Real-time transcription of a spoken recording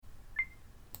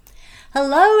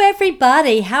Hello,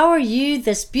 everybody. How are you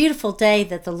this beautiful day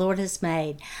that the Lord has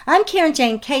made? I'm Karen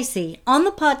Jane Casey on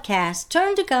the podcast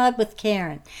Turn to God with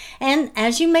Karen. And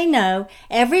as you may know,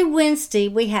 every Wednesday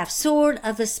we have Sword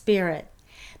of the Spirit.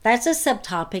 That's a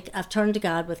subtopic of Turn to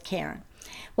God with Karen.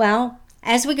 Well,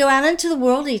 as we go out into the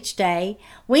world each day,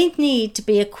 we need to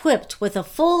be equipped with a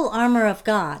full armor of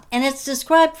God, and it's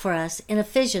described for us in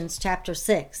Ephesians chapter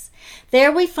 6.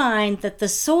 There we find that the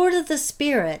sword of the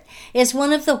Spirit is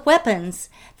one of the weapons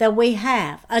that we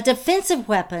have, a defensive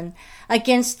weapon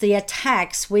against the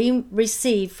attacks we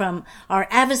receive from our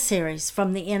adversaries,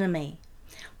 from the enemy.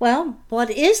 Well, what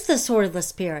is the sword of the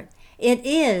Spirit? It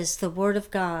is the Word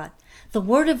of God. The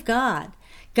Word of God.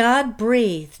 God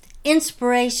breathed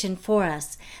inspiration for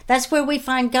us. That's where we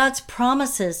find God's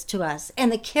promises to us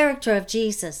and the character of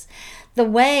Jesus, the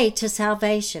way to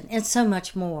salvation, and so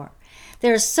much more.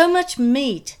 There is so much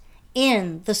meat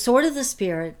in the sword of the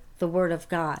Spirit, the Word of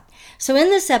God. So in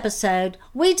this episode,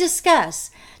 we discuss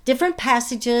different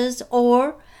passages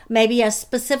or maybe a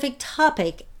specific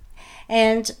topic,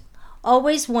 and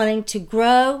always wanting to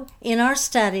grow in our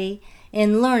study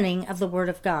in learning of the Word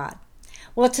of God.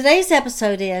 Well, today's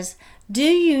episode is, do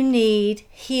you need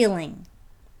healing?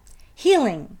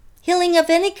 Healing of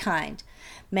any kind,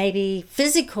 maybe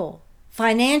physical,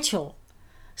 financial,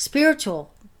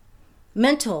 spiritual,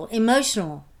 mental,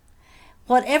 emotional,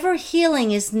 whatever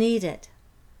healing is needed.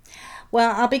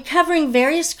 Well, I'll be covering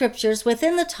various scriptures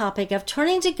within the topic of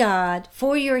turning to God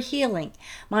for your healing.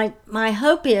 My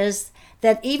hope is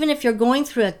that even if you're going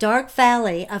through a dark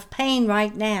valley of pain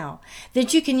right now,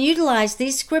 that you can utilize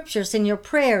these scriptures in your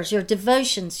prayers, your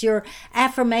devotions, your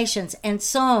affirmations, and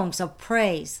songs of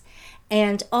praise,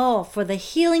 and all for the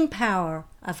healing power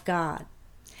of God.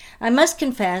 I must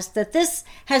confess that this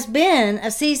has been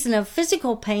a season of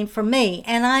physical pain for me,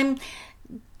 and I'm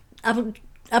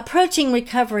approaching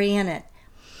recovery in it.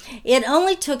 It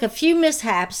only took a few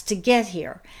mishaps to get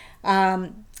here.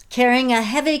 Carrying a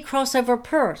heavy crossover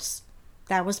purse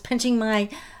that was pinching my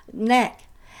neck.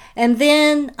 And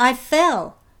then I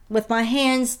fell with my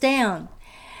hands down,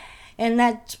 and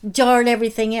that jarred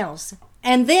everything else.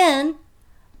 And then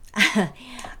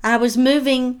I was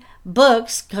moving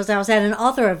books because I was at an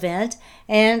author event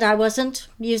and I wasn't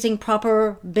using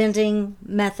proper bending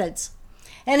methods.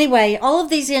 Anyway, all of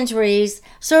these injuries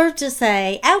served to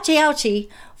say, ouchie, ouchie,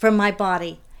 from my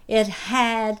body.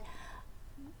 I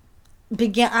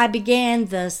began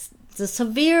the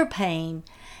severe pain,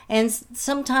 and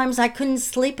sometimes I couldn't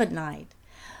sleep at night.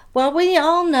 Well, we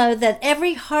all know that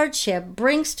every hardship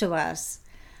brings to us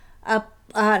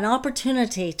an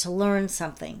opportunity to learn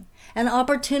something, an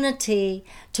opportunity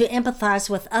to empathize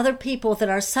with other people that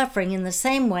are suffering in the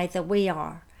same way that we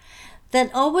are.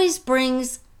 That always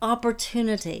brings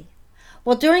opportunity.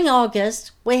 Well, during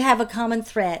August, we have a common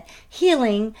thread,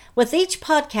 healing, with each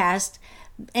podcast.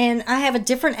 And I have a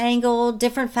different angle,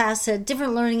 different facet,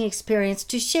 different learning experience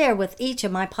to share with each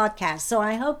of my podcasts. So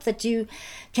I hope that you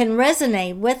can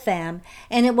resonate with them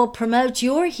and it will promote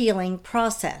your healing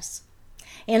process.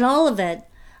 In all of it,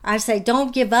 I say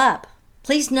don't give up.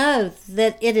 Please know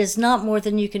that it is not more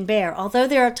than you can bear. Although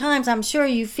there are times I'm sure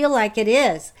you feel like it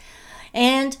is.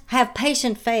 And have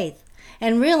patient faith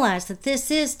and realize that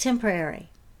this is temporary.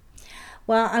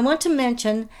 Well, I want to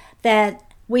mention that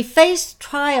we face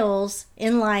trials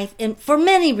in life for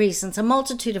many reasons, a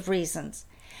multitude of reasons.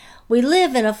 We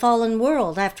live in a fallen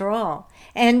world, after all,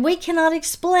 and we cannot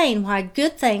explain why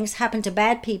good things happen to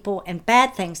bad people and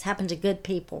bad things happen to good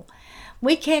people.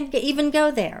 We can't even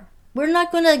go there. We're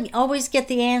not going to always get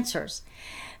the answers.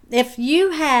 If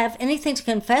you have anything to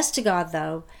confess to God,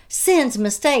 though, sins,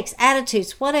 mistakes,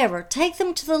 attitudes, whatever, take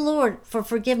them to the Lord for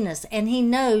forgiveness, and He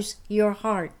knows your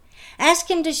heart. Ask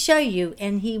Him to show you,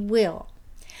 and He will.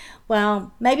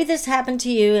 Well, maybe this happened to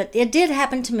you. It did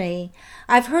happen to me.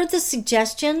 I've heard the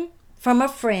suggestion from a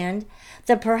friend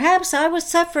that perhaps I was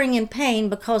suffering in pain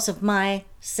because of my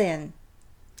sin.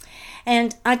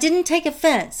 And I didn't take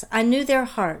offense. I knew their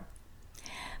heart.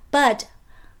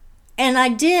 And I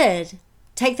did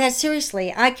take that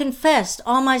seriously. I confessed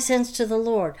all my sins to the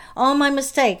Lord, all my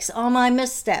mistakes, all my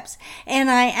missteps. And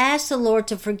I asked the Lord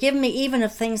to forgive me even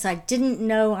of things I didn't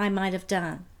know I might have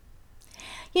done.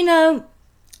 You know,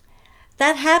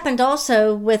 that happened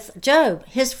also with Job.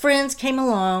 His friends came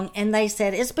along and they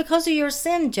said, it's because of your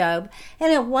sin, Job.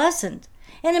 And it wasn't.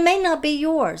 And it may not be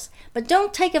yours. But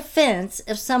don't take offense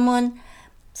if someone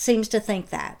seems to think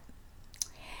that.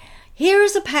 Here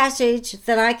is a passage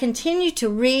that I continue to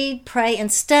read, pray,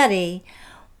 and study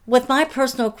with my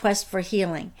personal quest for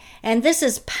healing. And this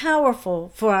is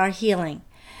powerful for our healing.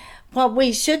 What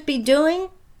we should be doing,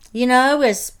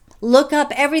 is look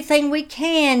up everything we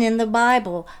can in the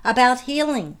Bible about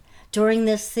healing during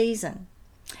this season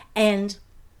and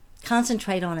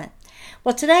concentrate on it.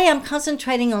 Well, today I'm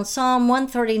concentrating on Psalm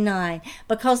 139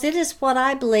 because it is what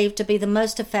I believe to be the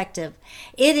most effective.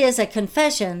 It is a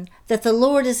confession that the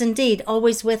Lord is indeed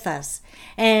always with us,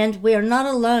 and we are not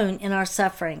alone in our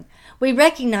suffering. We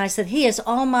recognize that He is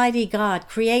Almighty God,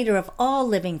 creator of all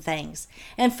living things.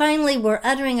 And finally, we're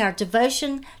uttering our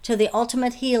devotion to the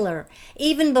ultimate healer,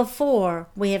 even before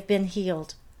we have been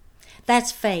healed.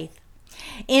 That's faith.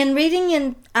 I'm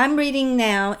reading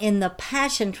now in the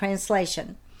Passion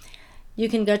Translation. You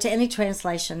can go to any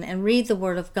translation and read the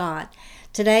Word of God.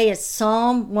 Today it's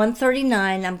Psalm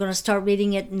 139. I'm going to start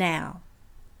reading it now.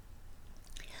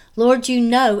 Lord, you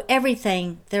know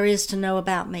everything there is to know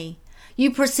about me. You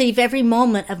perceive every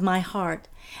moment of my heart,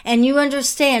 and you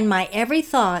understand my every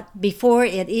thought before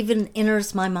it even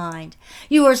enters my mind.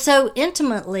 You are so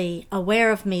intimately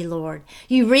aware of me, Lord.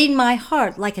 You read my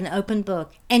heart like an open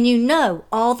book, and you know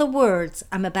all the words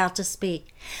I'm about to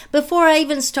speak. Before I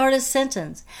even start a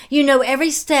sentence, you know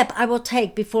every step I will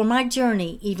take before my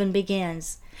journey even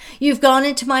begins. You've gone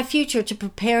into my future to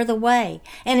prepare the way,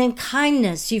 and in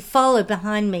kindness you follow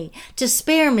behind me to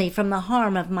spare me from the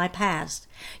harm of my past.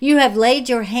 You have laid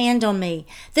your hand on me.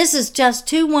 This is just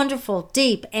too wonderful,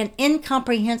 deep, and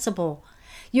incomprehensible.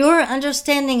 Your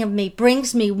understanding of me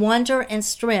brings me wonder and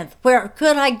strength. Where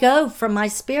could I go from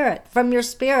your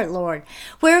spirit, Lord?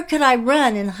 Where could I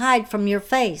run and hide from your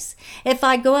face? If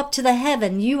I go up to the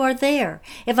heaven, you are there.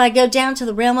 If I go down to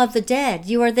the realm of the dead,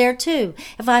 you are there too.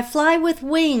 If I fly with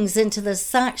wings into the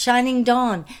shining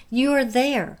dawn, you are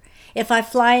there. If I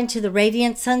fly into the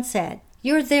radiant sunset,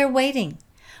 you're there waiting.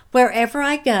 Wherever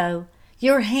I go,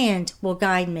 your hand will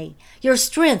guide me. Your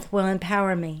strength will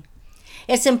empower me.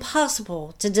 It's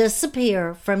impossible to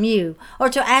disappear from you or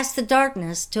to ask the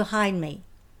darkness to hide me.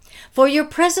 For your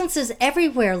presence is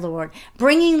everywhere, Lord,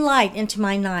 bringing light into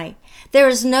my night. There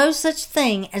is no such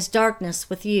thing as darkness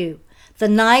with you. The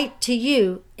night to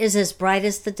you is as bright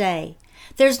as the day.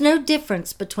 There's no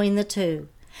difference between the two.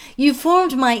 You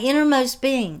formed my innermost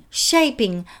being,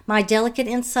 shaping my delicate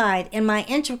inside and my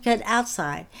intricate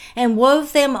outside, and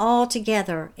wove them all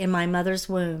together in my mother's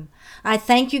womb. I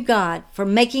thank you, God, for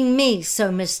making me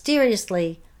so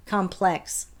mysteriously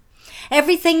complex.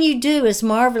 Everything you do is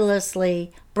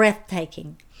marvelously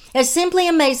breathtaking. It simply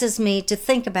amazes me to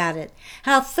think about it,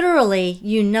 how thoroughly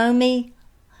you know me,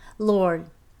 Lord.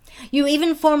 You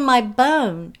even formed my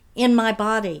bone in my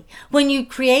body. When you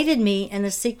created me in a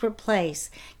secret place,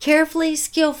 carefully,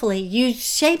 skillfully, you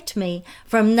shaped me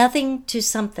from nothing to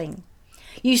something.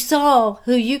 You saw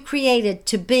who you created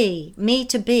me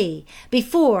to be,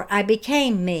 before I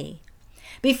became me.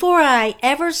 Before I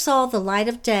ever saw the light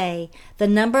of day, the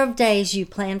number of days you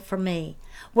planned for me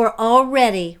were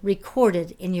already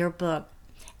recorded in your book.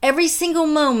 Every single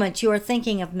moment you are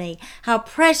thinking of me, how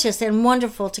precious and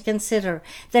wonderful to consider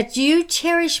that you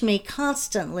cherish me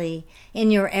constantly in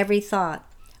your every thought.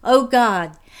 Oh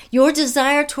God, your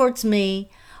desire towards me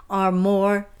are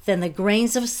more than the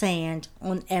grains of sand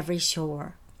on every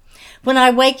shore. When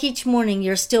I wake each morning,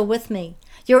 you're still with me.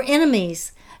 Your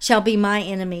enemies shall be my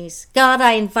enemies. God,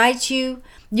 I invite you,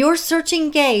 your searching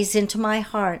gaze into my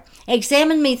heart.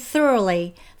 Examine me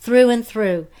thoroughly, through and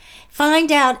through.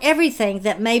 Find out everything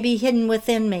that may be hidden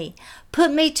within me.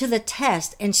 Put me to the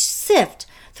test and sift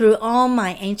through all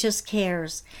my anxious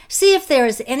cares. See if there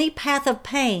is any path of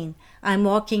pain I'm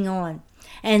walking on,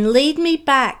 and lead me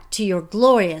back to your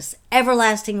glorious,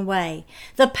 everlasting way,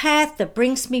 the path that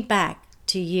brings me back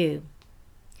to you.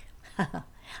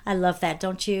 I love that,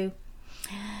 don't you?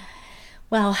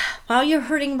 Well, while you're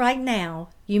hurting right now,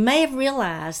 you may have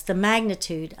realized the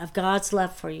magnitude of God's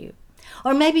love for you.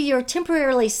 Or maybe you're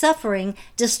temporarily suffering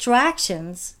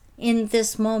distractions in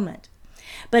this moment.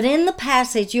 But in the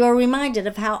passage, you are reminded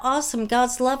of how awesome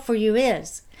God's love for you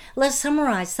is. Let's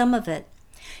summarize some of it.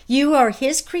 You are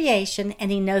His creation,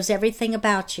 and He knows everything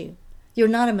about you. You're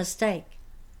not a mistake.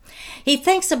 He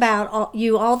thinks about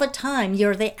you all the time.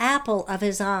 You're the apple of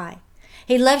His eye.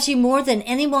 He loves you more than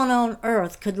anyone on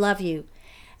earth could love you,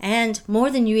 and more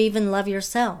than you even love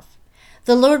yourself.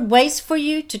 The Lord waits for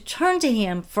you to turn to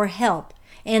Him for help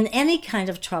in any kind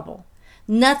of trouble.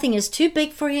 Nothing is too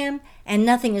big for Him, and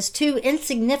nothing is too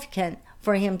insignificant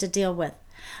for Him to deal with.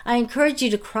 I encourage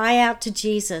you to cry out to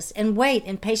Jesus and wait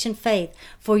in patient faith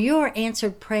for your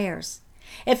answered prayers.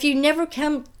 If you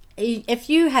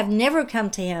have never come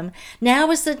to Him, now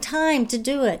is the time to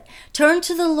do it. Turn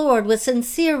to the Lord with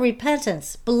sincere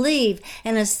repentance. Believe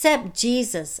and accept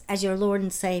Jesus as your Lord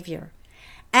and Savior.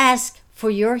 Ask for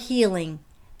your healing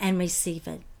and receive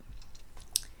it.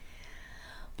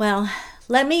 Well,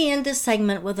 let me end this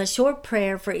segment with a short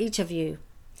prayer for each of you.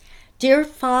 Dear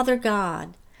Father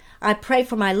God, I pray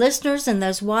for my listeners and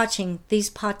those watching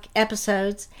these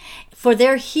episodes, for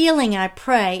their healing I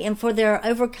pray, and for their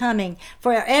overcoming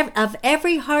of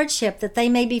every hardship that they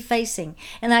may be facing.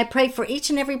 And I pray for each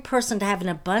and every person to have an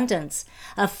abundance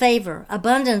of favor,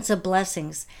 abundance of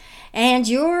blessings, and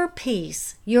your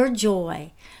peace, your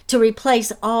joy, to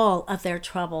replace all of their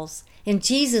troubles. In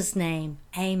Jesus' name,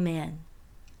 amen.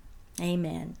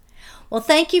 Amen. Well,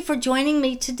 thank you for joining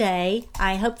me today.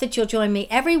 I hope that you'll join me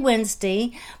every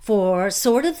Wednesday for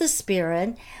Sword of the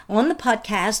Spirit on the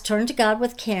podcast Turn to God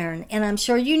with Karen. And I'm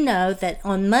sure you know that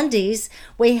on Mondays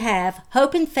we have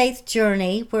Hope and Faith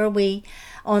Journey,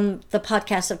 on the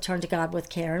podcast of Turn to God with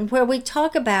Karen, where we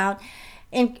talk about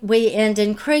and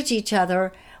encourage each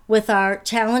other with our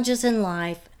challenges in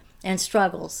life and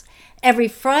struggles. Every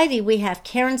Friday we have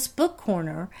Karen's Book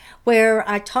Corner, where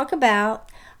I talk about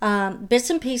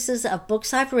bits and pieces of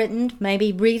books I've written,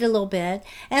 maybe read a little bit,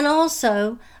 and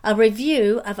also a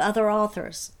review of other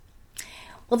authors.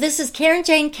 Well, this is Karen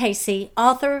Jane Casey,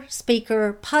 author,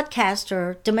 speaker,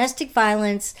 podcaster, domestic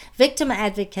violence victim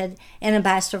advocate, and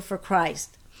ambassador for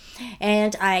Christ.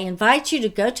 And I invite you to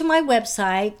go to my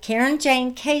website,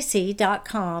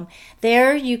 KarenJaneCasey.com.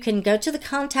 There you can go to the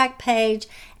contact page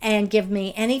and give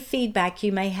me any feedback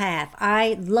you may have.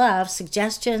 I love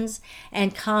suggestions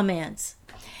and comments.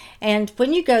 And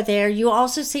when you go there, you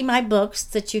also see my books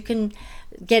that you can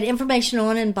get information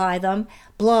on and buy them,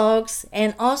 blogs,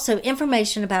 and also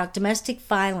information about domestic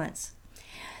violence.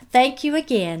 Thank you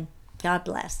again. God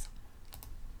bless.